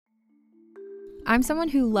I'm someone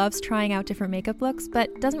who loves trying out different makeup looks,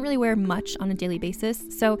 but doesn't really wear much on a daily basis,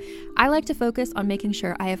 so I like to focus on making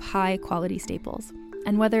sure I have high quality staples.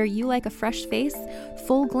 And whether you like a fresh face,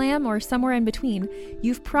 full glam, or somewhere in between,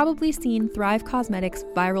 you've probably seen Thrive Cosmetics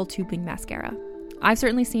Viral Tubing Mascara. I've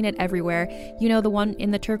certainly seen it everywhere. You know, the one in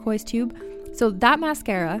the turquoise tube? So that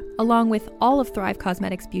mascara, along with all of Thrive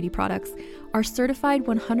Cosmetics beauty products, are certified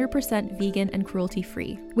 100% vegan and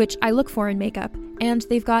cruelty-free, which I look for in makeup, and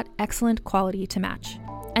they've got excellent quality to match.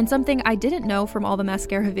 And something I didn't know from all the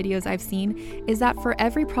mascara videos I've seen is that for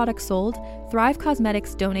every product sold, Thrive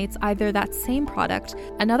Cosmetics donates either that same product,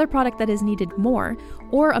 another product that is needed more,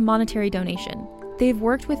 or a monetary donation. They've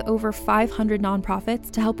worked with over 500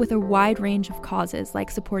 nonprofits to help with a wide range of causes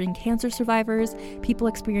like supporting cancer survivors, people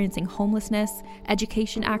experiencing homelessness,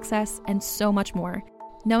 education access, and so much more.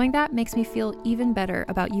 Knowing that makes me feel even better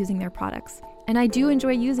about using their products. And I do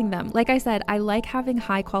enjoy using them. Like I said, I like having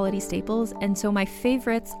high quality staples, and so my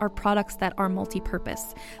favorites are products that are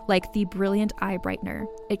multi-purpose, like the Brilliant Eye Brightener.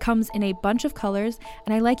 It comes in a bunch of colors,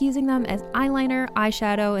 and I like using them as eyeliner,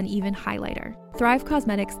 eyeshadow, and even highlighter. Thrive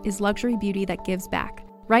Cosmetics is luxury beauty that gives back.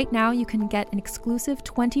 Right now, you can get an exclusive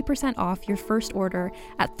 20% off your first order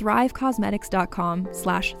at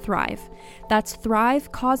thrivecosmetics.com/thrive. That's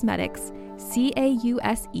Thrive Cosmetics,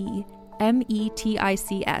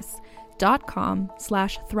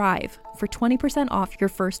 CAUSEMETICS.com/thrive for 20% off your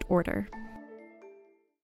first order.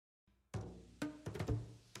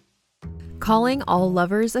 Calling all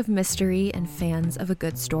lovers of mystery and fans of a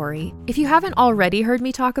good story. If you haven't already heard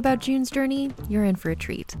me talk about June's Journey, you're in for a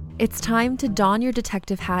treat. It's time to don your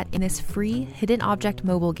detective hat in this free hidden object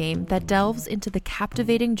mobile game that delves into the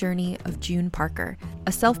captivating journey of June Parker,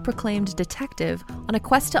 a self-proclaimed detective on a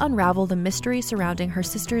quest to unravel the mystery surrounding her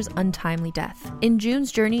sister's untimely death. In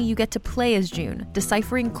June's Journey, you get to play as June,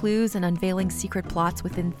 deciphering clues and unveiling secret plots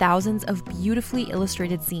within thousands of beautifully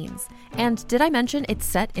illustrated scenes. And did I mention it's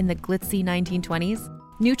set in the glitzy 1920s?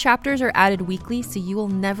 New chapters are added weekly, so you will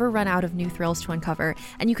never run out of new thrills to uncover,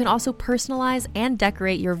 and you can also personalize and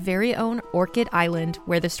decorate your very own Orchid Island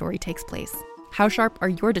where the story takes place. How sharp are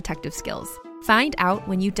your detective skills? Find out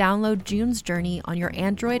when you download June's Journey on your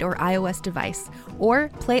Android or iOS device, or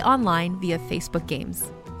play online via Facebook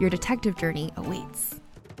Games. Your detective journey awaits.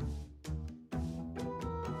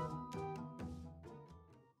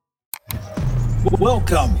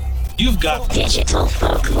 Welcome. You've got digital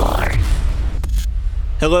folklore.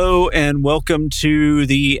 Hello and welcome to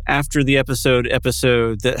the After the Episode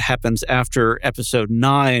that happens after episode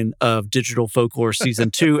 9 of Digital Folklore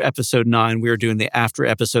Season 2, episode 9. We are doing the after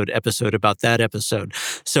episode about that episode.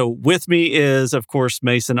 So with me is, of course,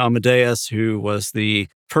 Mason Amadeus, who was the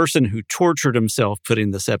person who tortured himself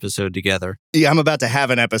putting this episode together. Yeah, I'm about to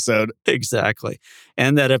have an episode. Exactly.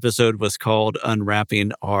 And that episode was called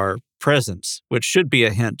Unwrapping Our Presents, which should be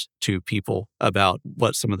a hint to people about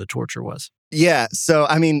what some of the torture was. Yeah, so,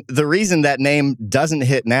 I mean, the reason that name doesn't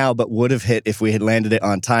hit now, but would have hit if we had landed it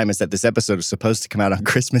on time, is that this episode is supposed to come out on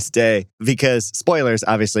Christmas Day. Because, spoilers,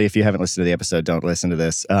 obviously, if you haven't listened to the episode, don't listen to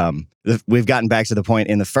this. We've gotten back to the point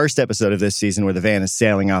in the first episode of this season where the van is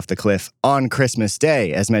sailing off the cliff on Christmas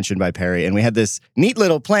Day, as mentioned by Perry. And we had this neat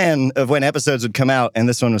little plan of when episodes would come out, and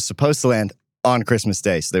this one was supposed to land on Christmas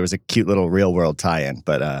Day. So there was a cute little real-world tie-in,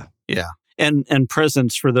 but... Yeah, and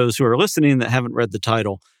presents, for those who are listening that haven't read the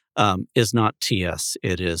title, is not TS.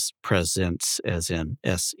 It is presents, as in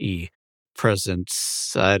SE.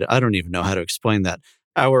 Presents. I don't even know how to explain that.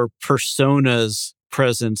 Our persona's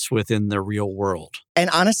presence within the real world. And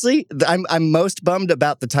honestly, I'm most bummed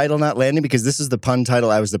about the title not landing, because this is the pun title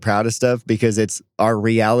I was the proudest of, because it's our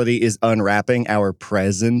reality is unwrapping. Our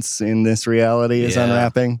presence in this reality is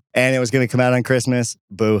unwrapping. And it was going to come out on Christmas.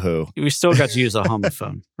 Boo-hoo. We still got to use a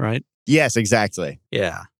homophone, right? Yes, exactly.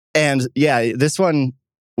 Yeah. And yeah, this one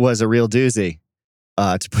was a real doozy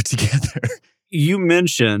to put together. You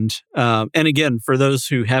mentioned, and again, for those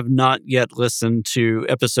who have not yet listened to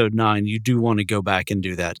episode 9, you do want to go back and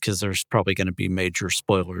do that, because there's probably going to be major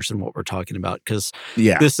spoilers in what we're talking about, because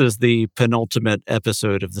this is the penultimate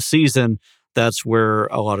episode of the season. That's where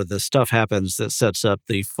a lot of this stuff happens that sets up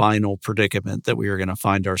the final predicament that we are going to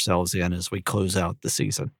find ourselves in as we close out the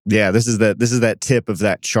season. Yeah, this is that tip of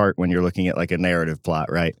that chart when you're looking at like a narrative plot,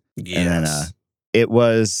 right? Yes. And then, it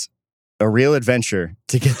was a real adventure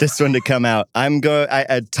to get this one to come out.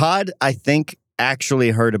 Todd, I think,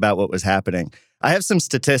 actually heard about what was happening. I have some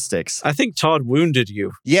statistics. I think Todd wounded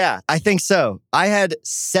you. Yeah, I think so. I had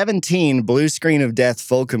 17 blue screen of death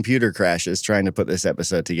full computer crashes trying to put this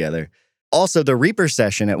episode together. Also, the Reaper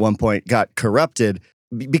session at one point got corrupted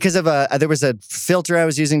because of there was a filter I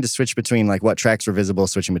was using to switch between like what tracks were visible,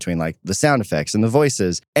 switching between like the sound effects and the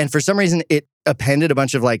voices. And for some reason, it appended a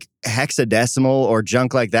bunch of like hexadecimal or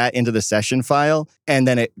junk like that into the session file, and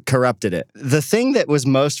then it corrupted it. The thing that was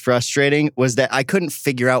most frustrating was that I couldn't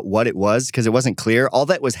figure out what it was because it wasn't clear. All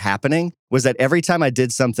that was happening was that every time I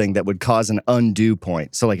did something that would cause an undo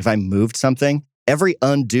point, so like if I moved something, every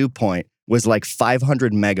undo point was like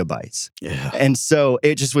 500 megabytes. Yeah. And so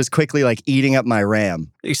it just was quickly like eating up my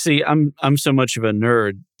RAM. You see, I'm so much of a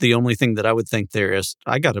nerd. The only thing that I would think there is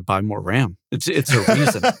I got to buy more RAM. It's a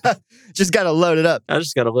reason. Just got to load it up. I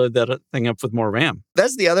just got to load that thing up with more RAM.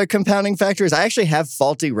 That's the other compounding factor is I actually have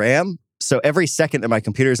faulty RAM. So every second that my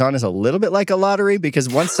computer's on is a little bit like a lottery because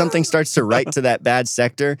once something starts to write to that bad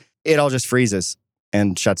sector, it all just freezes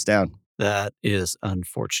and shuts down. That is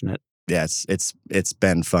unfortunate. Yeah, it's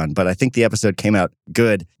been fun, but I think the episode came out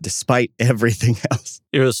good despite everything else.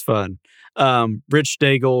 It was fun. Rich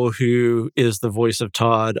Daigle, who is the voice of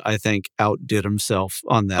Todd, I think outdid himself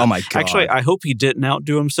on that. Oh my God. Actually, I hope he didn't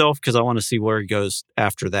outdo himself because I want to see where he goes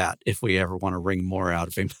after that if we ever want to wring more out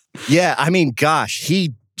of him. Yeah, I mean, gosh,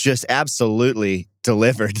 he just absolutely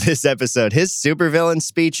delivered this episode. His supervillain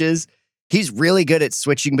speeches, he's really good at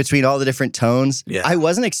switching between all the different tones. Yeah. I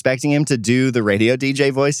wasn't expecting him to do the radio DJ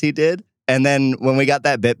voice he did. And then when we got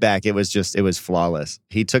that bit back, it was flawless.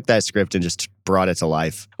 He took that script and just brought it to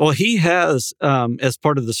life. Well, he has, as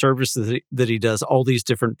part of the service that he does, all these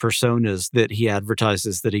different personas that he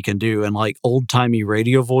advertises that he can do. And like old-timey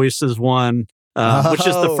radio voice is one, which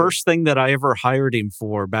is the first thing that I ever hired him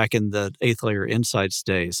for back in the 8th Layer Insights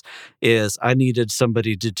days, is I needed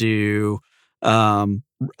somebody to do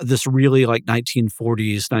this really like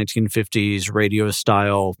 1940s, 1950s radio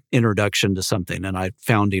style introduction to something. And I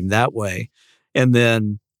found him that way. And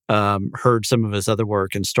then heard some of his other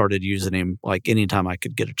work and started using him like anytime I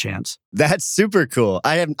could get a chance. That's super cool.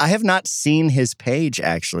 I have not seen his page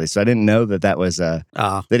actually, so I didn't know that was that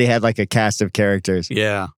he had like a cast of characters.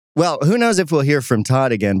 Yeah. Well, who knows if we'll hear from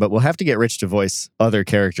Todd again, but we'll have to get Rich to voice other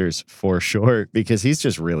characters for sure because he's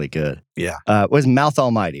just really good. Yeah. Was Mouth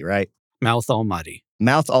Almighty, right? Mouth Almighty.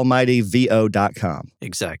 MouthAlmightyVO.com.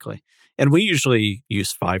 Exactly. And we usually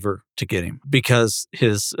use Fiverr to get him because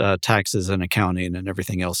his taxes and accounting and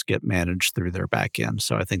everything else get managed through their back end.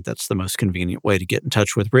 So I think that's the most convenient way to get in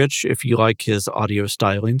touch with Rich if you like his audio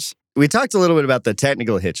stylings. We talked a little bit about the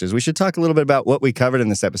technical hitches. We should talk a little bit about what we covered in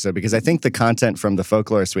this episode because I think the content from the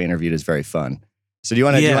folklorists we interviewed is very fun. So do you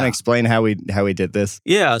want to explain how we did this?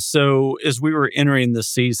 Yeah. So as we were entering this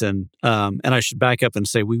season, and I should back up and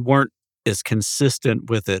say we weren't as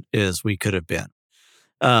consistent with it as we could have been.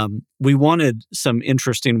 We wanted some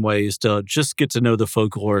interesting ways to just get to know the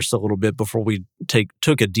folklorists a little bit before we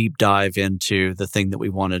took a deep dive into the thing that we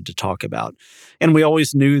wanted to talk about. And we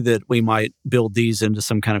always knew that we might build these into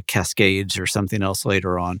some kind of cascades or something else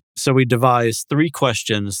later on. So we devised 3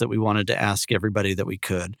 questions that we wanted to ask everybody that we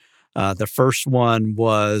could. The first one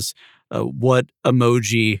was, what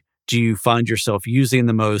emoji do you find yourself using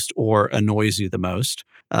the most or annoys you the most?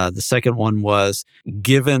 The second one was,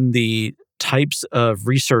 given the types of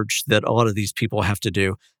research that a lot of these people have to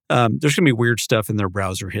do, there's going to be weird stuff in their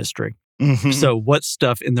browser history. Mm-hmm. So what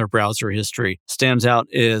stuff in their browser history stands out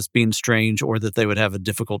as being strange or that they would have a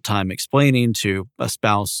difficult time explaining to a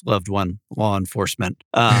spouse, loved one, law enforcement,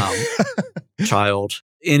 child,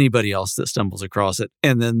 anybody else that stumbles across it?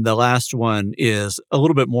 And then the last one is a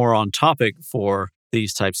little bit more on topic for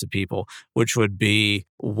these types of people, which would be,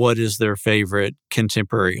 what is their favorite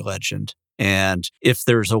contemporary legend? And if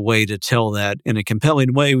there's a way to tell that in a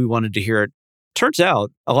compelling way, we wanted to hear it. Turns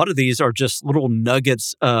out a lot of these are just little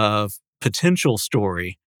nuggets of potential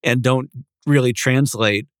story and don't really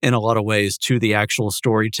translate in a lot of ways to the actual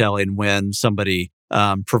storytelling when somebody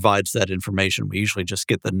provides that information. We usually just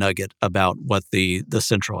get the nugget about what the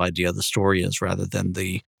central idea of the story is rather than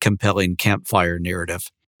the compelling campfire narrative.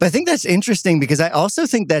 But I think that's interesting because I also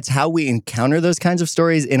think that's how we encounter those kinds of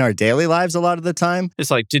stories in our daily lives a lot of the time. It's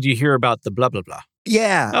like, did you hear about the blah, blah, blah?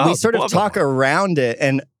 Yeah, we sort of talk around it.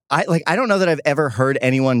 And I don't know that I've ever heard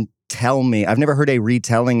anyone tell me. I've never heard a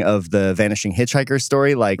retelling of the Vanishing Hitchhiker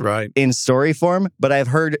story in story form, but I've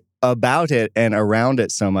heard about it and around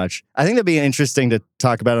it so much. I think that'd be interesting to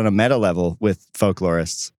talk about on a meta level with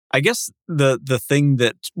folklorists. I guess the thing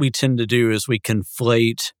that we tend to do is we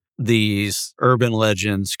conflate these urban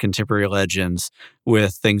legends, contemporary legends,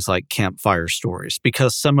 with things like campfire stories,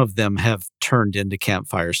 because some of them have turned into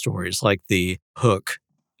campfire stories, like the Hook,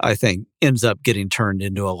 I think, ends up getting turned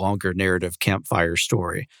into a longer narrative campfire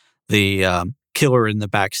story. The killer in the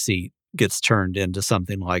back seat gets turned into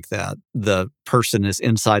something like that. The person is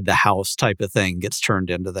inside the house type of thing gets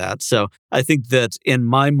turned into that. So I think that in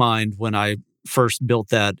my mind, when I first built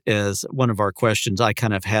that as one of our questions, I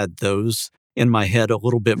kind of had those in my head a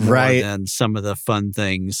little bit more Right. than some of the fun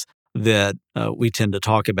things that we tend to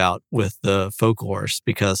talk about with the folklorists,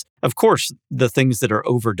 because of course the things that are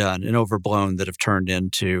overdone and overblown that have turned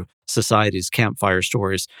into society's campfire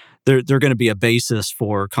stories, they're going to be a basis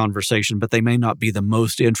for conversation, but they may not be the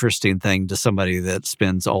most interesting thing to somebody that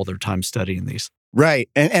spends all their time studying these. Right.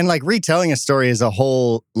 And like retelling a story is a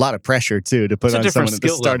whole lot of pressure too to put It's a on different someone at the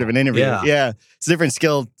skill start of level. an interview. Yeah. It's a different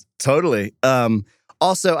skill. Totally.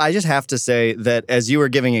 Also, I just have to say that as you were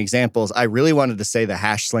giving examples, I really wanted to say the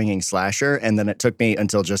hash-slinging slasher, and then it took me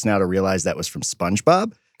until just now to realize that was from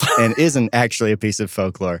SpongeBob and isn't actually a piece of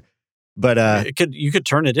folklore. But You could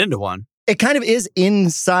turn it into one. it kind of is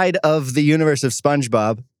inside of the universe of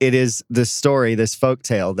SpongeBob. It is the story, this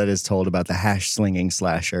folktale that is told about the hash-slinging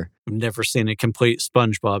slasher. I've never seen a complete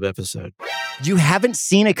SpongeBob episode. You haven't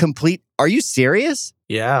seen a complete... Are you serious?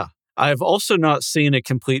 Yeah. I've also not seen a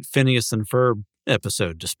complete Phineas and Ferb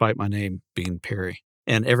episode, despite my name being Perry.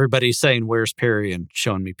 And everybody's saying, "Where's Perry?" and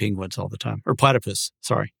showing me penguins all the time. Or platypus,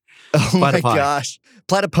 sorry. Oh my Platypi. gosh.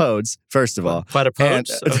 Platypodes, first of all. Platypodes?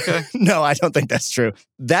 And- Okay. No, I don't think that's true.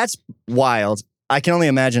 That's wild. I can only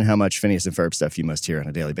imagine how much Phineas and Ferb stuff you must hear on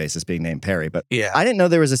a daily basis being named Perry. But Yeah. I didn't know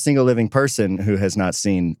there was a single living person who has not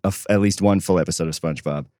seen at least one full episode of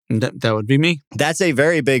SpongeBob. That would be me. That's a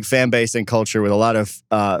very big fan base and culture with a lot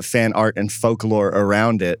of fan art and folklore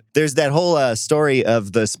around it. There's that whole story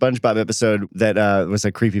of the SpongeBob episode that was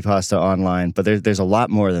a creepypasta online, but there's a lot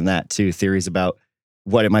more than that too. Theories about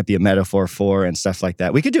what it might be a metaphor for and stuff like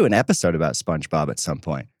that. We could do an episode about SpongeBob at some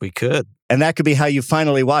point. We could. And that could be how you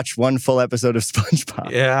finally watch one full episode of SpongeBob.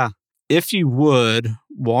 Yeah. If you would,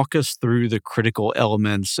 walk us through the critical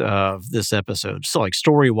elements of this episode. So, like,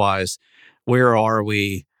 story-wise, where are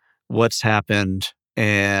we? What's happened?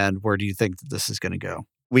 And where do you think that this is going to go?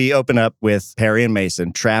 We open up with Perry and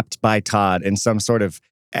Mason trapped by Todd in some sort of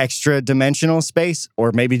extra dimensional space,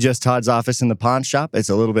 or maybe just Todd's office in the pawn shop. It's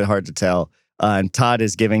a little bit hard to tell. And Todd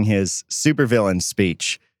is giving his supervillain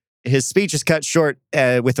speech. His speech is cut short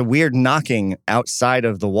with a weird knocking outside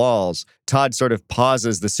of the walls. Todd sort of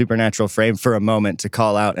pauses the supernatural frame for a moment to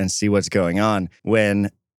call out and see what's going on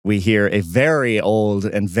when we hear a very old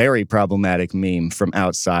and very problematic meme from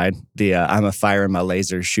outside, the "I'm a fire in my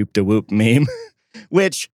laser, shoop-de-whoop" meme,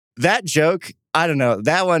 which that joke, I don't know,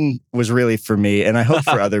 that one was really for me, and I hope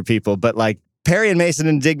for other people, but like Perry and Mason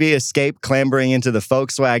and Digby escape, clambering into the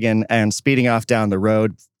Volkswagen and speeding off down the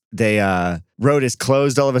road. The road is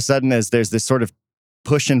closed all of a sudden as there's this sort of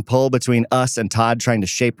push and pull between us and Todd trying to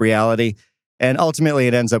shape reality. And ultimately,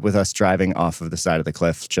 it ends up with us driving off of the side of the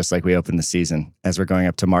cliff, just like we opened the season, as we're going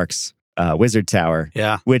up to Mark's Wizard Tower.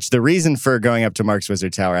 Yeah. Which the reason for going up to Mark's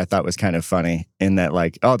Wizard Tower I thought was kind of funny in that,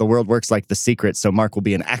 like, oh, the world works like The Secret, so Mark will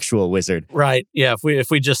be an actual wizard. Right. Yeah.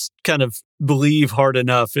 If we just kind of believe hard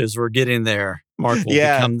enough as we're getting there, Mark will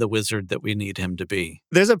become the wizard that we need him to be.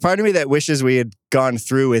 There's a part of me that wishes we had gone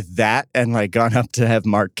through with that and like gone up to have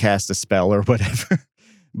Mark cast a spell or whatever.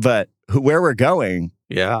 But where we're going,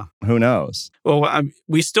 Yeah. who knows? Well,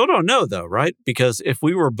 we still don't know, though, right? Because if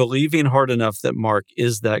we were believing hard enough that Mark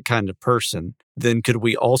is that kind of person, then could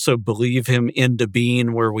we also believe him into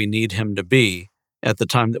being where we need him to be at the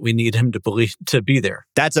time that we need him to be there?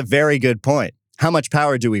 That's a very good point. How much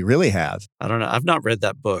power do we really have? I don't know. I've not read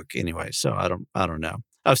that book anyway, so I don't know.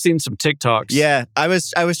 I've seen some TikToks. Yeah, I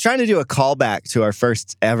was trying to do a callback to our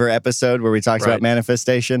first ever episode where we talked about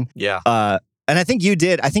manifestation. Yeah. And I think you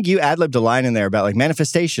did. I think you ad-libbed a line in there about like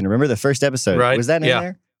manifestation. Remember the first episode? Right. Was that in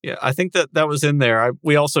there? Yeah, I think that was in there.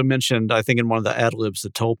 We also mentioned, I think in one of the ad-libs, the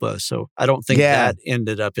tulpa. So I don't think that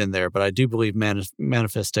ended up in there, but I do believe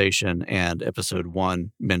manifestation and episode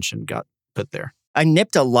 1 mentioned got put there. I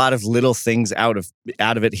nipped a lot of little things out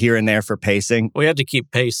of it here and there for pacing. We had to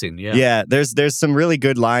keep pacing, yeah. Yeah, there's some really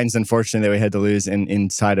good lines, unfortunately, that we had to lose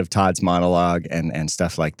inside of Todd's monologue and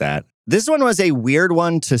stuff like that. This one was a weird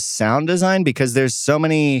one to sound design because there's so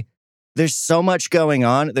much going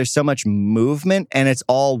on, there's so much movement, and it's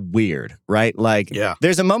all weird, right? Like,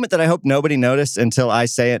 there's a moment that I hope nobody noticed until I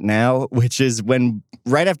say it now, which is when,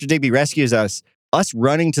 right after Digby rescues us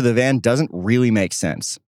running to the van doesn't really make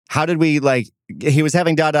sense. How did we, he was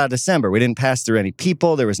having Dada December. We didn't pass through any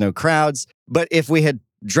people. There was no crowds. But if we had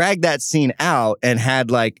dragged that scene out and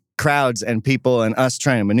had, crowds and people and us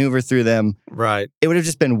trying to maneuver through them, right, it would have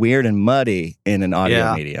just been weird and muddy in an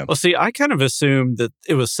audio medium. Well, see, I kind of assumed that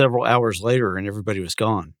it was several hours later and everybody was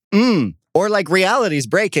gone. Or reality's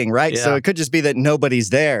breaking, right? Yeah. So it could just be that nobody's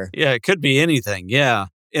there. Yeah, it could be anything, yeah.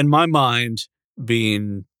 In my mind,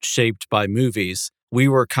 being shaped by movies, we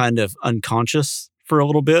were kind of unconscious for a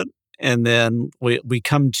little bit, and then we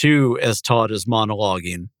come to as Todd is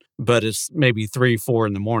monologuing, but it's maybe 3, 4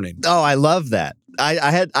 in the morning. Oh, I love that.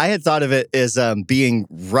 I had thought of it as being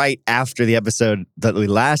right after the episode that we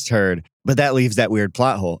last heard, but that leaves that weird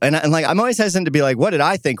plot hole. And like I'm always hesitant to be like, what did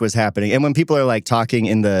I think was happening? And when people are like talking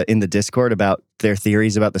in the Discord about their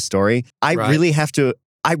theories about the story, I really have to.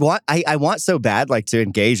 I want so bad like to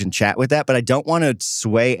engage and chat with that, but I don't want to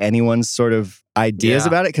sway anyone's sort of ideas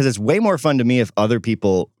about it because it's way more fun to me if other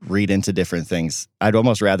people read into different things. I'd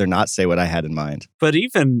almost rather not say what I had in mind. But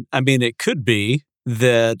even, I mean, it could be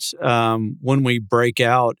that when we break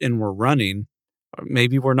out and we're running,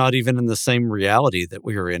 maybe we're not even in the same reality that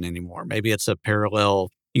we were in anymore. Maybe it's a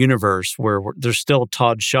parallel universe where there's still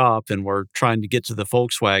Todd's shop and we're trying to get to the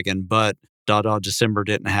Volkswagen, but December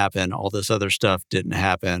didn't happen, all this other stuff didn't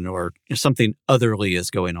happen, or something otherly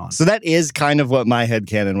is going on. So that is kind of what my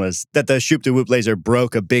headcanon was, that the Shoop-de-Whoop laser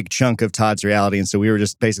broke a big chunk of Todd's reality, and so we were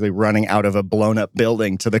just basically running out of a blown-up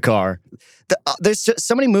building to the car. There's just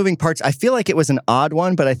so many moving parts. I feel like it was an odd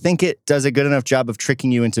one, but I think it does a good enough job of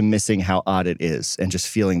tricking you into missing how odd it is and just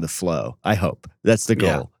feeling the flow. I hope. That's the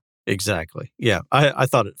goal. Yeah, exactly. Yeah, I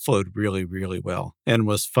thought it flowed really, really well and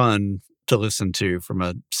was fun to listen to from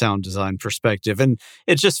a sound design perspective. And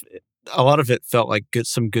it just, a lot of it felt like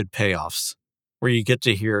some good payoffs where you get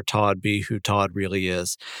to hear Todd be who Todd really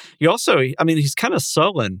is. You also, I mean, he's kind of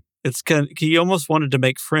sullen. He almost wanted to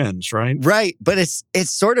make friends, right? Right. But it's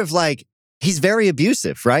sort of like, he's very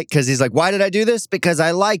abusive, right? Because he's like, why did I do this? Because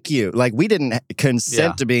I like you. Like, we didn't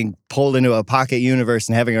consent to being pulled into a pocket universe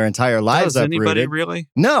and having our entire lives uprooted. Does anybody really?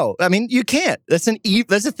 No. I mean, you can't. That's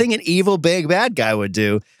a thing an evil big bad guy would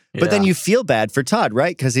do. But then you feel bad for Todd,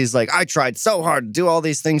 right? Because he's like, I tried so hard to do all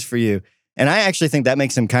these things for you. And I actually think that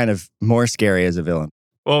makes him kind of more scary as a villain.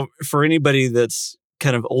 Well, for anybody that's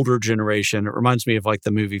kind of older generation, it reminds me of like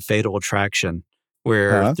the movie Fatal Attraction,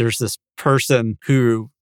 where there's this person who,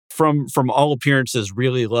 from all appearances,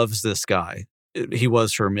 really loves this guy. He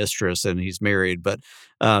was her mistress and he's married, but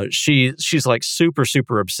she's like super,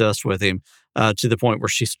 super obsessed with him. To the point where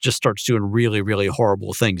she just starts doing really, really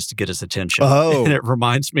horrible things to get his attention. Oh. And it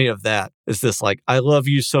reminds me of that. It's this like, I love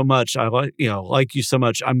you so much. I like you so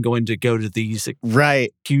much. I'm going to go to these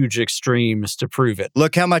huge extremes to prove it.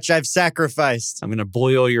 Look how much I've sacrificed. I'm going to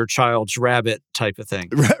boil your child's rabbit type of thing.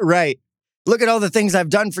 Right. Look at all the things I've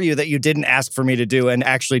done for you that you didn't ask for me to do and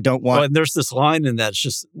actually don't want. Well, and there's this line in that's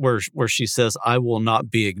just where she says, I will not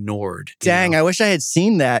be ignored. Dang, I wish I had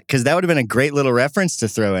seen that because that would have been a great little reference to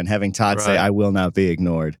throw in, having Todd say, I will not be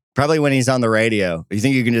ignored. Probably when he's on the radio. You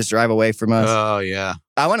think you can just drive away from us? Oh, yeah.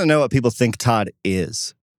 I want to know what people think Todd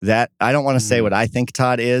is. I don't want to say what I think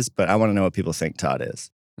Todd is, but I want to know what people think Todd is.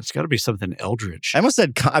 It's got to be something eldritch. I almost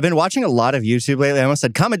said, I've been watching a lot of YouTube lately. I almost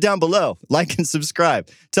said, comment down below, like and subscribe.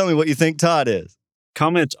 Tell me what you think Todd is.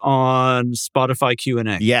 Comment on Spotify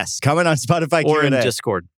Q&A. Yes, comment on Spotify Q&A. Or in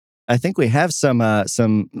Discord. I think we have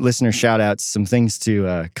some listener shout-outs, some things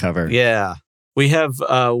to cover. Yeah. We have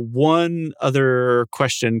one other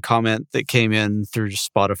comment that came in through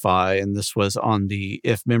Spotify, and this was on the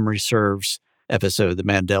If Memory Serves episode, The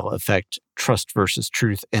Mandela Effect, Trust versus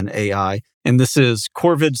Truth and AI. And this is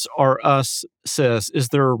Corvids Are Us says, is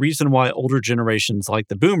there a reason why older generations like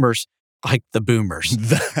the boomers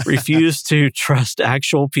refuse to trust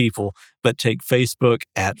actual people, but take Facebook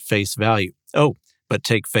at face value? Oh, but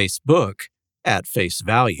take Facebook at face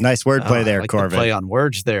value. Nice wordplay there, like Corvid. The play on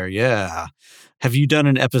words there, yeah. Have you done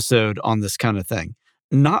an episode on this kind of thing?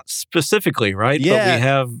 Not specifically, right? Yeah. But we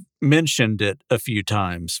have mentioned it a few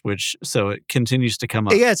times, so it continues to come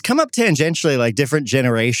up. Yeah, it's come up tangentially, like different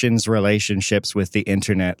generations' relationships with the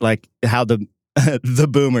internet, like how the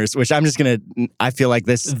boomers, which I feel like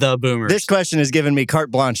the boomers. This question has given me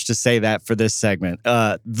carte blanche to say that for this segment.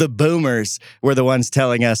 The boomers were the ones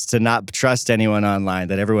telling us to not trust anyone online,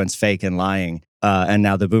 that everyone's fake and lying. And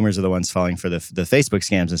now the boomers are the ones falling for the Facebook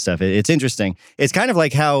scams and stuff. It's interesting. It's kind of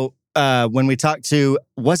like how when we talked to,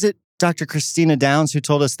 was it Dr. Christina Downs, who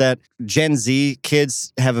told us that Gen Z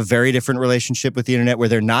kids have a very different relationship with the internet where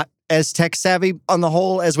they're not as tech savvy on the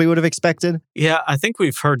whole as we would have expected? Yeah, I think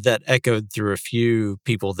we've heard that echoed through a few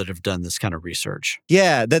people that have done this kind of research.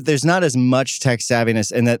 Yeah, that there's not as much tech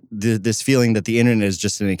savviness and that this feeling that the internet is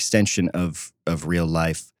just an extension of real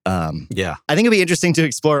life. Yeah. I think it'd be interesting to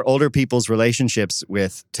explore older people's relationships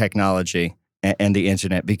with technology and the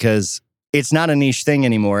internet because it's not a niche thing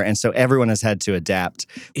anymore, and so everyone has had to adapt.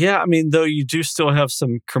 Yeah, I mean, though you do still have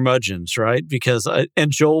some curmudgeons, right? Because,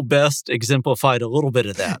 and Joel Best exemplified a little bit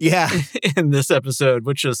of that in this episode,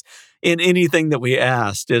 which is in anything that we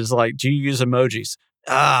asked, is like, do you use emojis?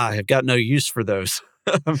 I've got no use for those.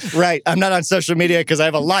 Right, I'm not on social media because I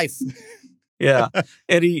have a life. Yeah,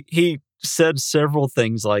 and he said several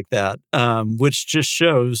things like that, which just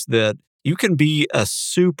shows that you can be a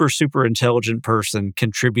super, super intelligent person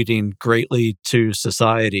contributing greatly to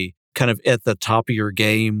society, kind of at the top of your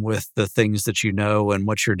game with the things that you know and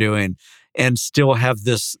what you're doing, and still have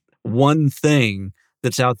this one thing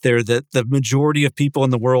that's out there that the majority of people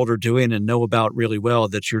in the world are doing and know about really well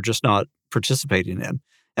that you're just not participating in.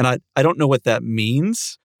 And I don't know what that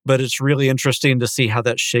means, but it's really interesting to see how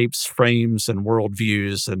that shapes frames and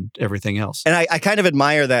worldviews and everything else. And I kind of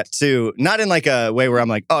admire that too. Not in like a way where I'm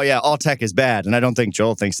like, oh yeah, all tech is bad. And I don't think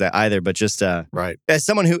Joel thinks that either, but just right. As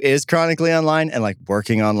someone who is chronically online and like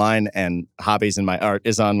working online and hobbies and my art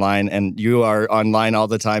is online and you are online all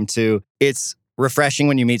the time too, it's refreshing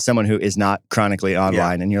when you meet someone who is not chronically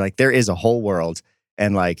online and you're like, there is a whole world.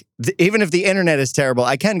 And like, even if the internet is terrible,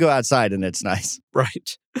 I can go outside and it's nice.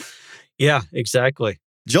 Right. Yeah, exactly.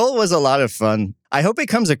 Joel was a lot of fun. I hope it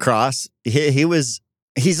comes across. He's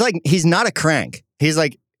not a crank. He's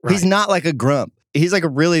like, he's not like a grump. He's like a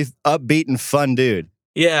really upbeat and fun dude.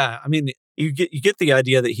 Yeah. I mean, you get the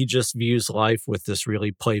idea that he just views life with this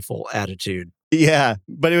really playful attitude. Yeah.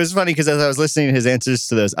 But it was funny because as I was listening to his answers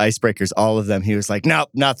to those icebreakers, all of them, he was like, nope,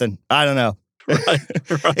 nothing. I don't know. Right.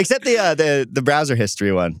 Except the browser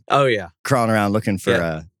history one. Oh, yeah. Crawling around looking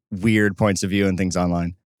for weird points of view and things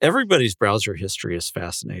online. Everybody's browser history is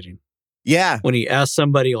fascinating. Yeah. When you ask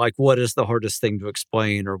somebody, like, what is the hardest thing to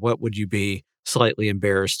explain, or what would you be slightly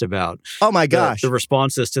embarrassed about? Oh, my gosh. The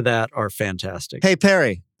responses to that are fantastic. Hey,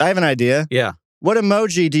 Perry, I have an idea. Yeah. What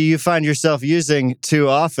emoji do you find yourself using too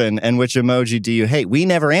often, and which emoji do you hate? We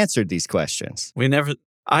never answered these questions. And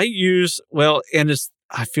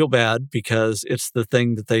I feel bad because it's the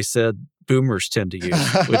thing that they said boomers tend to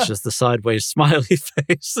use, which is the sideways smiley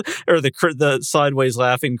face or the sideways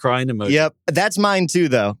laughing, crying emoji. Yep. That's mine too,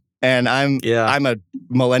 though. And I'm a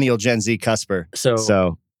millennial Gen Z cusper.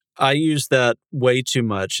 So I use that way too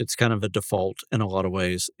much. It's kind of a default in a lot of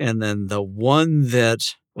ways. And then what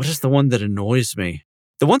is the one that annoys me?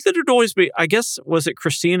 The one that annoys me, I guess, was it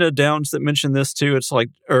Christina Downs that mentioned this too? It's like,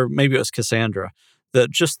 or maybe it was Cassandra,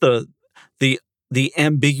 that just the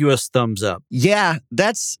ambiguous thumbs up. Yeah,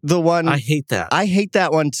 that's the one. I hate that. I hate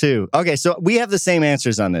that one too. Okay, so we have the same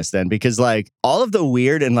answers on this then, because like all of the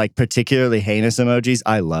weird and like particularly heinous emojis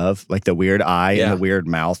I love, like the weird eye and the weird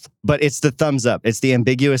mouth, but it's the thumbs up. It's the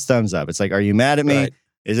ambiguous thumbs up. It's like, are you mad at me? Right.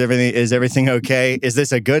 Is everything okay? Is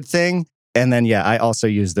this a good thing? And then, I also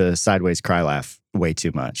use the sideways cry laugh way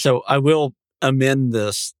too much. So I will amend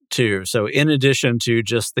this too. So in addition to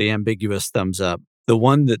just the ambiguous thumbs up, the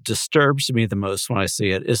one that disturbs me the most when I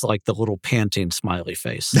see it is like the little panting smiley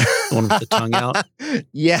face, the one with the tongue out.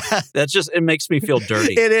 Yeah. It makes me feel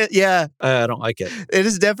dirty. It is, yeah. I don't like it. It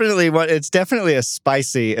is definitely it's definitely a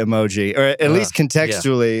spicy emoji, or at least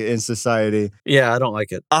contextually in society. Yeah, I don't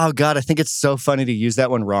like it. Oh God, I think it's so funny to use that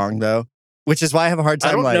one wrong though. Which is why I have a hard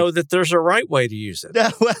time. I don't know that there's a right way to use it.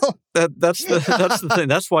 Well, that's the thing.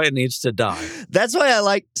 That's why it needs to die. That's why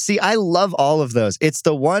I love all of those. It's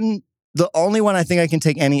the only one I think I can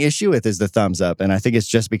take any issue with is the thumbs up. And I think it's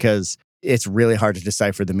just because it's really hard to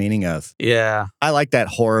decipher the meaning of. Yeah. I like that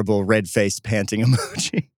horrible red-faced panting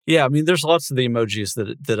emoji. Yeah, I mean, there's lots of the emojis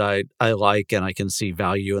that I like and I can see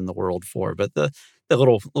value in the world for. But the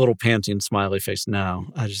little panting smiley face, no.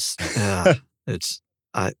 I just,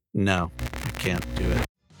 no, I can't do it.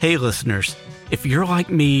 Hey, listeners. If you're like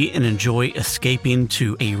me and enjoy escaping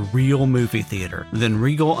to a real movie theater, then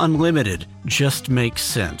Regal Unlimited just makes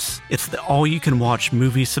sense. It's the all-you-can-watch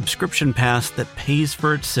movie subscription pass that pays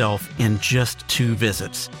for itself in just 2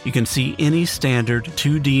 visits. You can see any standard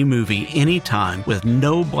 2D movie anytime with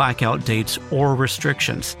no blackout dates or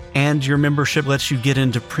restrictions. And your membership lets you get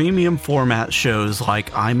into premium format shows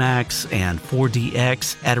like IMAX and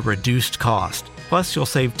 4DX at a reduced cost. Plus, you'll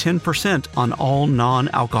save 10% on all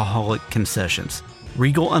non-alcoholic concessions.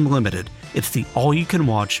 Regal Unlimited. It's the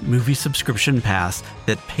all-you-can-watch movie subscription pass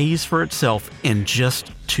that pays for itself in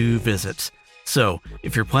just 2 visits. So,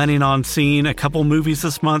 if you're planning on seeing a couple movies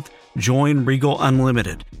this month, join Regal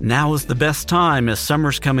Unlimited. Now is the best time as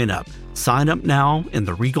summer's coming up. Sign up now in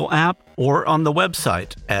the Regal app or on the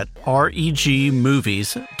website at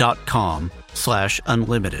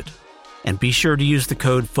regmovies.com/unlimited. And be sure to use the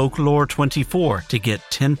code Folklore24 to get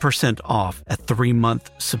 10% off a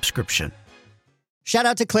 3-month subscription. Shout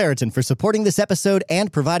out to Claritin for supporting this episode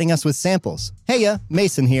and providing us with samples. Heya,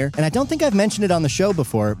 Mason here, and I don't think I've mentioned it on the show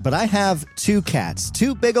before, but I have 2 cats,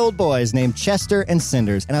 2 big old boys named Chester and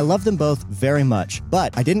Cinders, and I love them both very much.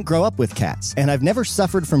 But I didn't grow up with cats, and I've never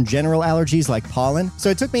suffered from general allergies like pollen, so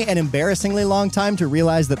it took me an embarrassingly long time to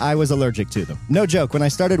realize that I was allergic to them. No joke, when I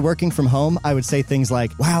started working from home, I would say things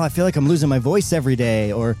like, wow, I feel like I'm losing my voice every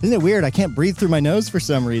day, or isn't it weird, I can't breathe through my nose for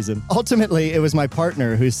some reason. Ultimately, it was my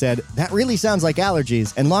partner who said, that really sounds like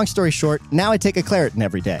allergies, and long story short, now I take a Claritin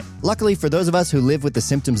every day. Luckily for those of us who live with the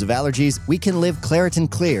symptoms of allergies, we can live Claritin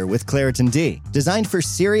Clear with Claritin D. Designed for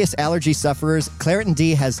serious allergy sufferers, Claritin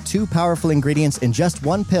D has 2 powerful ingredients in just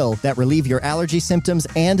 1 pill that relieve your allergy symptoms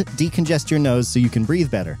and decongest your nose so you can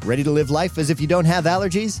breathe better. Ready to live life as if you don't have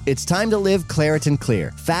allergies? It's time to live Claritin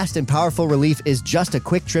Clear. Fast and powerful relief is just a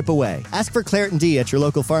quick trip away. Ask for Claritin D at your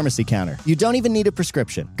local pharmacy counter. You don't even need a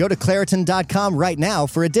prescription. Go to Claritin.com right now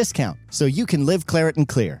for a discount so you can live Claritin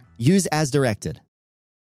Clear. Use as directed.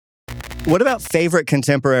 What about favorite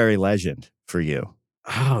contemporary legend for you?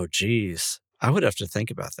 Oh, geez. I would have to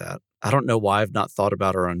think about that. I don't know why I've not thought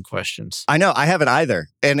about our own questions. I know, I haven't either.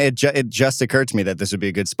 And it just occurred to me that this would be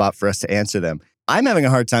a good spot for us to answer them. I'm having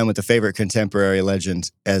a hard time with the favorite contemporary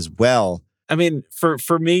legend as well. I mean, for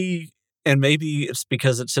me, and maybe it's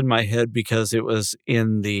because it's in my head because it was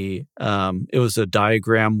in the, it was a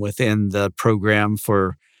diagram within the program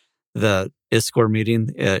for the ISCOR meeting,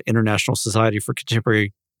 International Society for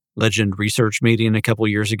Contemporary Legend Research meeting a couple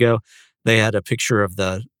years ago. They had a picture of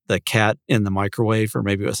the cat in the microwave, or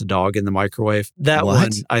maybe it was a dog in the microwave. That one,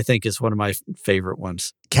 I think, is one of my favorite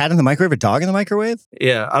ones. Cat in the microwave, a dog in the microwave?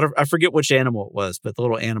 Yeah, I forget which animal it was, but the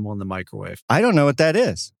little animal in the microwave. I don't know what that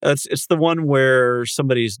is. It's the one where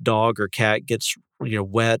somebody's dog or cat gets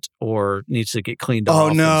wet or needs to get cleaned off.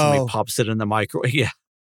 Oh, no. And somebody pops it in the microwave. Yeah.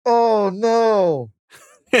 Oh, no.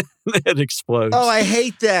 It explodes. Oh, I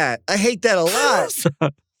hate that. I hate that a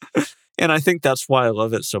lot. And I think that's why I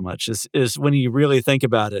love it so much is when you really think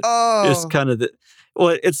about it. It's kind of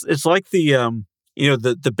it's like the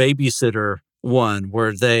the babysitter one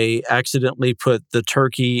where they accidentally put the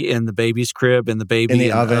turkey in the baby's crib and the baby in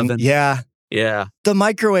the oven. Yeah. Yeah. The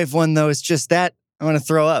microwave one though is just that I want to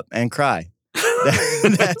throw up and cry.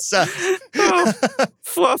 That's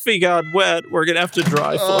Fluffy got wet. We're gonna have to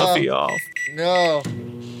dry Fluffy off. No.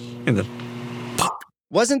 And the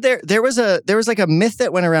Wasn't there was like a myth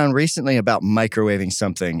that went around recently about microwaving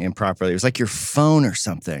something improperly. It was like your phone or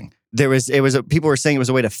something. People were saying it was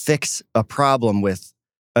a way to fix a problem with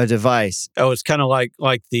a device. Oh, it's kind of like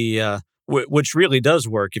the which really does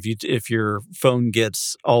work if your phone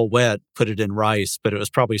gets all wet, put it in rice. But it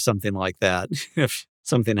was probably something like that. If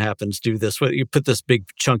something happens, do this. You put this big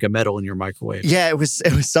chunk of metal in your microwave. Yeah, it was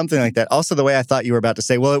something like that. Also, the way I thought you were about to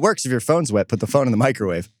say, well, it works if your phone's wet. Put the phone in the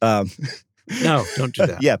microwave. No, don't do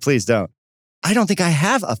that. Yeah, please don't. I don't think I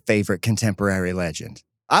have a favorite contemporary legend.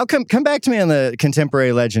 I'll come back to me on the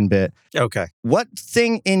contemporary legend bit. Okay. What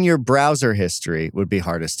thing in your browser history would be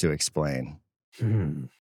hardest to explain?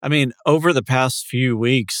 I mean, over the past few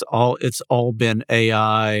weeks, it's all been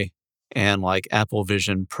AI and like Apple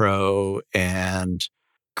Vision Pro and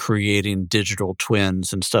creating digital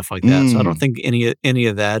twins and stuff like that. So I don't think any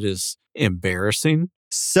of that is embarrassing.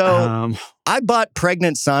 So I bought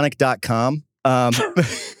PregnantSonic.com.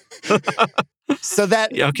 So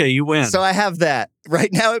that okay, you win. So I have that right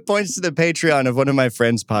now. It points to the Patreon of one of my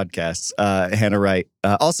friends' podcasts, Hannah Wright.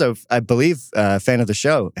 Also, I believe fan of the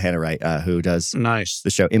show, Hannah Wright, who does the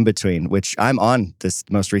show In Between, which I'm on this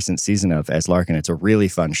most recent season of as Larkin. It's a really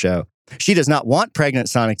fun show. She does not want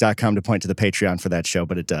PregnantSonic.com to point to the Patreon for that show,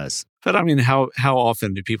 but it does. But I mean, how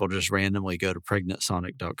often do people just randomly go to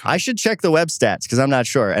PregnantSonic.com? I should check the web stats because I'm not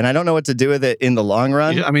sure, and I don't know what to do with it in the long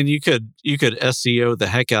run. I mean, you could SEO the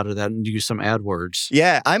heck out of that and use some AdWords.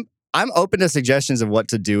 Yeah, I'm open to suggestions of what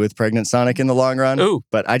to do with Pregnant Sonic in the long run. Ooh.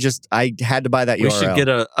 But I had to buy that URL. We should get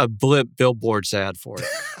a blip billboards ad for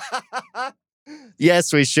it.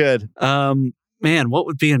 Yes, we should. Man, what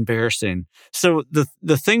would be embarrassing? So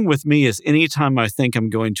the thing with me is anytime I think I'm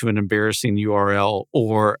going to an embarrassing URL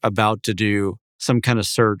or about to do some kind of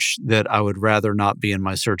search that I would rather not be in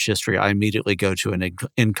my search history, I immediately go to an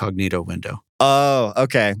incognito window. Oh,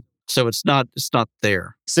 okay. So it's not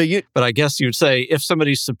there. But I guess you'd say if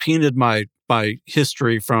somebody subpoenaed my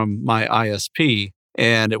history from my ISP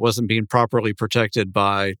and it wasn't being properly protected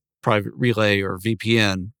by private relay or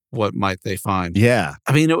VPN, what might they find? Yeah.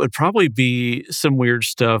 I mean, it would probably be some weird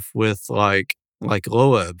stuff with like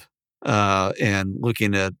Loeb and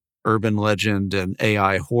looking at urban legend and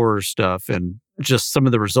AI horror stuff and just some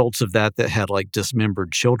of the results of that had like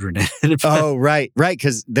dismembered children in it. Oh, right.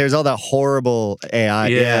 Because there's all that horrible AI.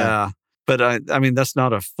 Yeah. But I mean, that's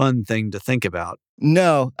not a fun thing to think about.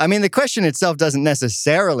 No. I mean, the question itself doesn't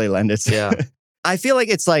necessarily lend itself. Yeah. I feel like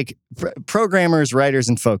it's like programmers, writers,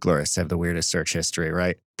 and folklorists have the weirdest search history,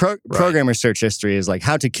 right? Programmer search history is like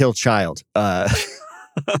how to kill child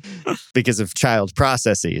because of child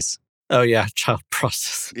processes. Oh, yeah. Child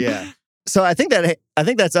process. Yeah. So I think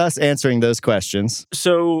that's us answering those questions.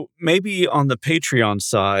 So maybe on the Patreon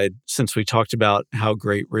side, since we talked about how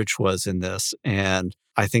great Rich was in this, and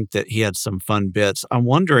I think that he had some fun bits, I'm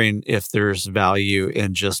wondering if there's value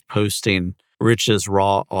in just posting Rich's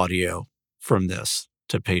raw audio from this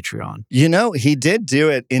to Patreon. You know, he did do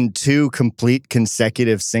it in 2 complete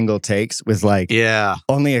consecutive single takes with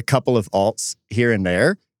only a couple of alts here and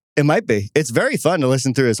there. It might be. It's very fun to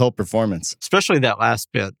listen through his whole performance. Especially that last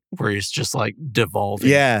bit where he's just like devolving.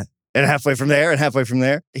 Yeah. And halfway from there and halfway from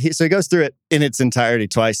there. So he goes through it in its entirety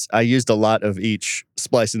twice. I used a lot of each,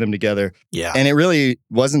 splicing them together. Yeah. And it really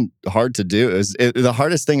wasn't hard to do. The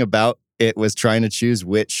hardest thing about it was trying to choose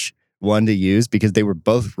which one to use because they were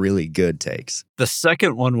both really good takes. The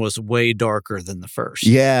second one was way darker than the first.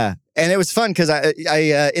 Yeah. And it was fun because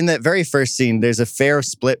I in that very first scene, there's a fair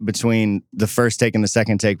split between the first take and the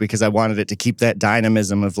second take because I wanted it to keep that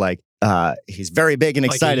dynamism of like, he's very big and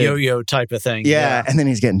excited. Like a yo-yo type of thing. Yeah. And then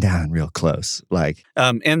he's getting down real close. Like,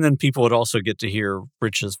 and then people would also get to hear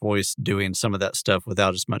Rich's voice doing some of that stuff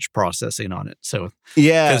without as much processing on it. So,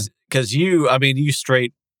 yeah. Because you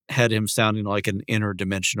straight had him sounding like an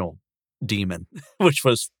interdimensional demon, which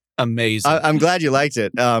was amazing. I'm glad you liked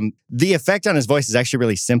it. The effect on his voice is actually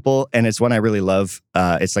really simple, and it's one I really love.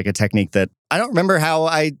 It's like a technique that I don't remember how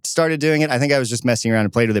I started doing it. I think I was just messing around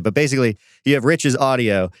and played with it. But basically, you have Rich's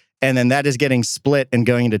audio, and then that is getting split and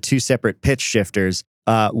going into 2 separate pitch shifters.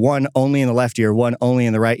 One only in the left ear, one only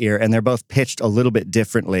in the right ear, and they're both pitched a little bit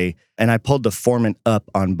differently. And I pulled the formant up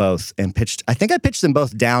on both and I think I pitched them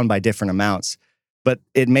both down by different amounts. But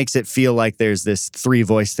it makes it feel like there's this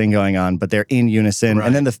 3-voice thing going on, but they're in unison. Right.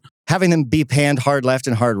 And then having them be panned hard left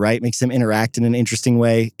and hard right makes them interact in an interesting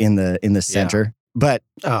way in the center. Yeah. But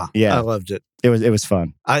I loved it. It was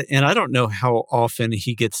fun. I don't know how often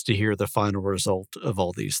he gets to hear the final result of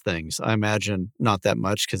all these things. I imagine not that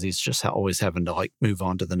much because he's just always having to like move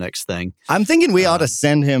on to the next thing. I'm thinking we ought to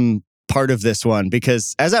send him part of this one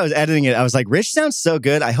because as I was editing it, I was like, Rich sounds so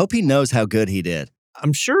good. I hope he knows how good he did.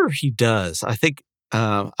 I'm sure he does. I think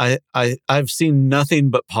I've seen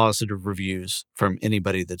nothing but positive reviews from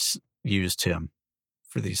anybody that's used him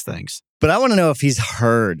for these things. But I want to know if he's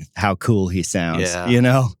heard how cool he sounds. Yeah. You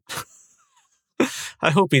know? I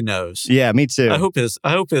hope he knows. Yeah, me too. I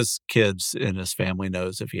hope his kids and his family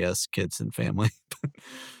knows if he has kids and family.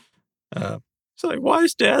 It's like, why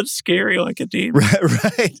is Dad scary like a demon?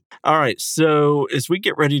 Right. All right. So as we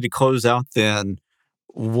get ready to close out, then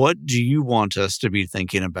what do you want us to be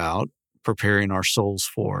thinking about preparing our souls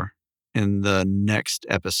for in the next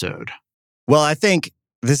episode? Well, I think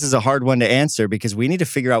this is a hard one to answer because we need to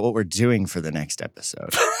figure out what we're doing for the next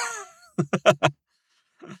episode.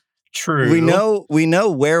 True. We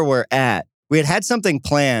know where we're at. We had something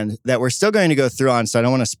planned that we're still going to go through on, so I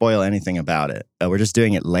don't want to spoil anything about it. We're just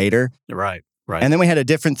doing it later. Right. And then we had a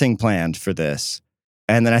different thing planned for this.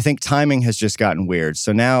 And then I think timing has just gotten weird.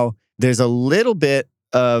 So now there's a little bit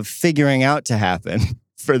of figuring out to happen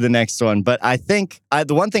for the next one. But I think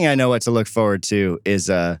the one thing I know what to look forward to is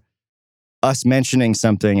us mentioning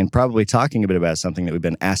something and probably talking a bit about something that we've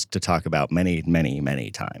been asked to talk about many, many,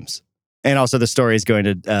 many times. And also the story is going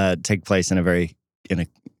to take place in a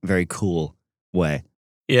very cool way.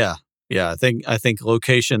 Yeah. I think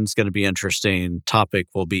location's going to be interesting. Topic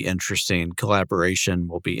will be interesting. Collaboration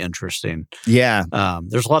will be interesting. Yeah.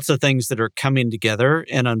 There's lots of things that are coming together,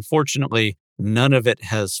 and unfortunately, none of it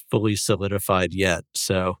has fully solidified yet.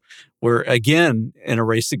 So we're, again, in a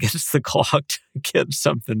race against the clock to get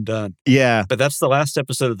something done. Yeah. But that's the last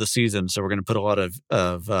episode of the season, so we're going to put a lot of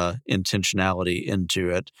intentionality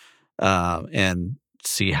into it and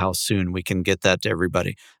see how soon we can get that to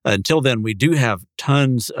everybody. Until then, we do have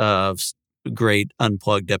tons of great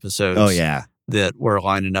unplugged episodes. Oh, yeah. That we're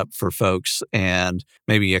lining up for folks, and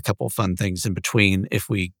maybe a couple fun things in between if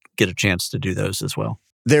we get a chance to do those as well.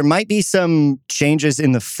 There might be some changes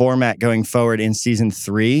in the format going forward in season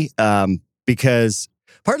 3, partly because,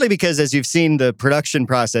 as you've seen, the production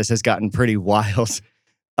process has gotten pretty wild.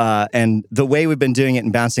 And the way we've been doing it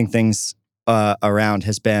and bouncing things around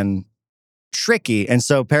has been tricky. And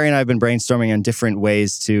so Perry and I have been brainstorming on different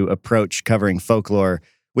ways to approach covering folklore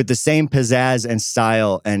with the same pizzazz and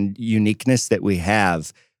style and uniqueness that we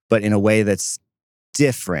have, but in a way that's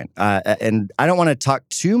different. And I don't want to talk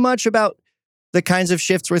too much about the kinds of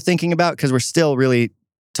shifts we're thinking about because we're still really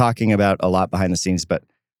talking about a lot behind the scenes. But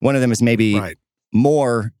One of them is maybe Right.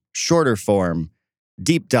 more shorter form,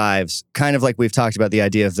 deep dives, kind of like we've talked about the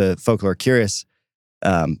idea of the Folklore Curious,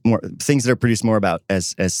 more things that are produced more about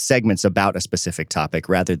as segments about a specific topic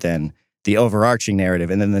rather than the overarching narrative.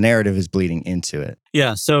 And then the narrative is bleeding into it.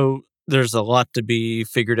 Yeah, so there's a lot to be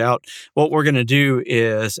figured out. What we're going to do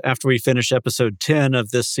is after we finish episode 10 of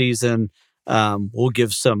this season, we'll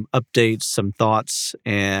give some updates, some thoughts,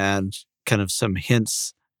 and kind of some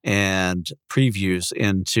hints and previews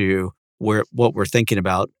into what we're thinking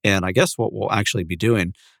about, and I guess what we'll actually be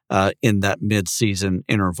doing in that mid-season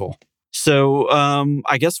interval. So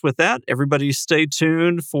I guess with that, everybody stay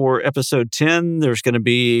tuned for episode 10. There's going to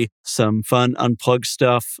be some fun unplugged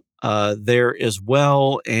stuff there as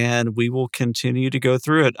well, and we will continue to go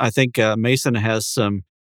through it. I think Mason has some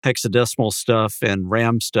hexadecimal stuff and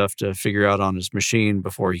RAM stuff to figure out on his machine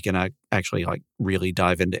before he can actually like really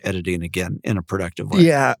dive into editing again in a productive way.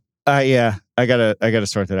 Yeah, I gotta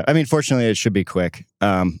sort that out. I mean, fortunately, it should be quick.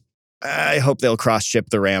 I hope they'll cross ship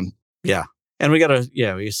the RAM. Yeah. And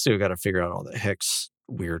we still got to figure out all the hex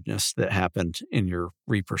weirdness that happened in your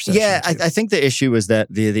Reaper session. Yeah, I think the issue was that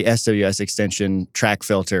the SWS extension track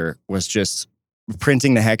filter was just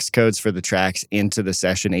printing the hex codes for the tracks into the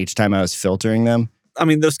session each time I was filtering them. I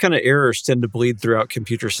mean, those kind of errors tend to bleed throughout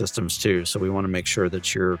computer systems too. So we want to make sure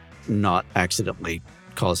that you're not accidentally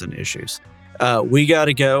causing issues. We got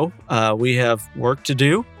to go. We have work to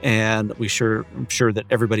do, and I'm sure that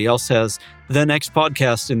everybody else has the next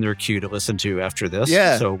podcast in their queue to listen to after this.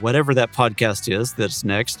 Yeah. So whatever that podcast is that's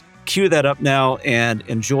next, queue that up now and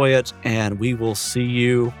enjoy it. And we will see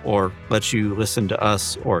you or let you listen to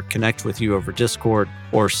us or connect with you over Discord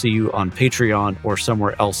or see you on Patreon or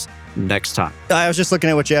somewhere else next time. I was just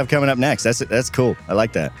looking at what you have coming up next. That's cool. I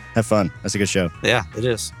like that. Have fun. That's a good show. Yeah, it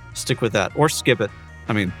is. Stick with that or skip it.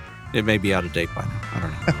 I mean, it may be out of date by now. I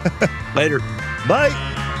don't know. Later.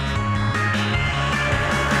 Bye.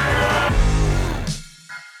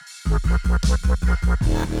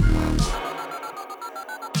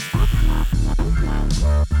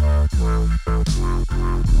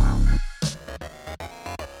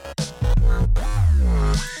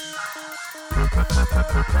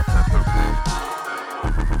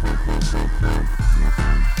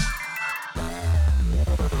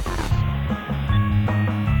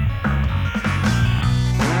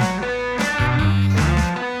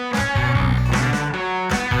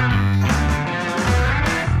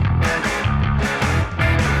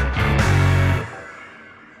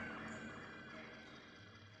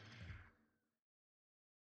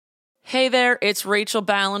 Hey there, it's Rachel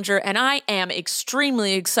Ballinger, and I am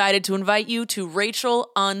extremely excited to invite you to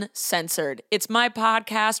Rachel Uncensored. It's my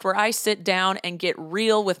podcast where I sit down and get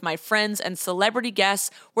real with my friends and celebrity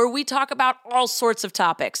guests, where we talk about all sorts of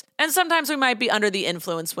topics. And sometimes we might be under the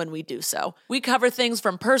influence when we do so. We cover things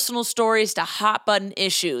from personal stories to hot button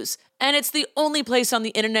issues. And it's the only place on the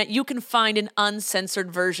internet you can find an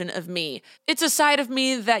uncensored version of me. It's a side of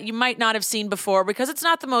me that you might not have seen before because it's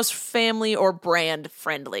not the most family or brand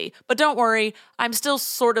friendly. But don't worry, I'm still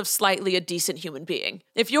sort of slightly a decent human being.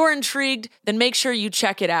 If you're intrigued, then make sure you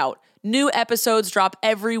check it out. New episodes drop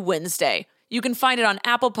every Wednesday. You can find it on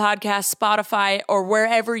Apple Podcasts, Spotify, or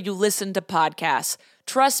wherever you listen to podcasts.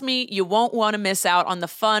 Trust me, you won't want to miss out on the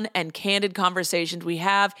fun and candid conversations we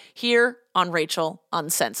have here on Rachel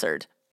Uncensored.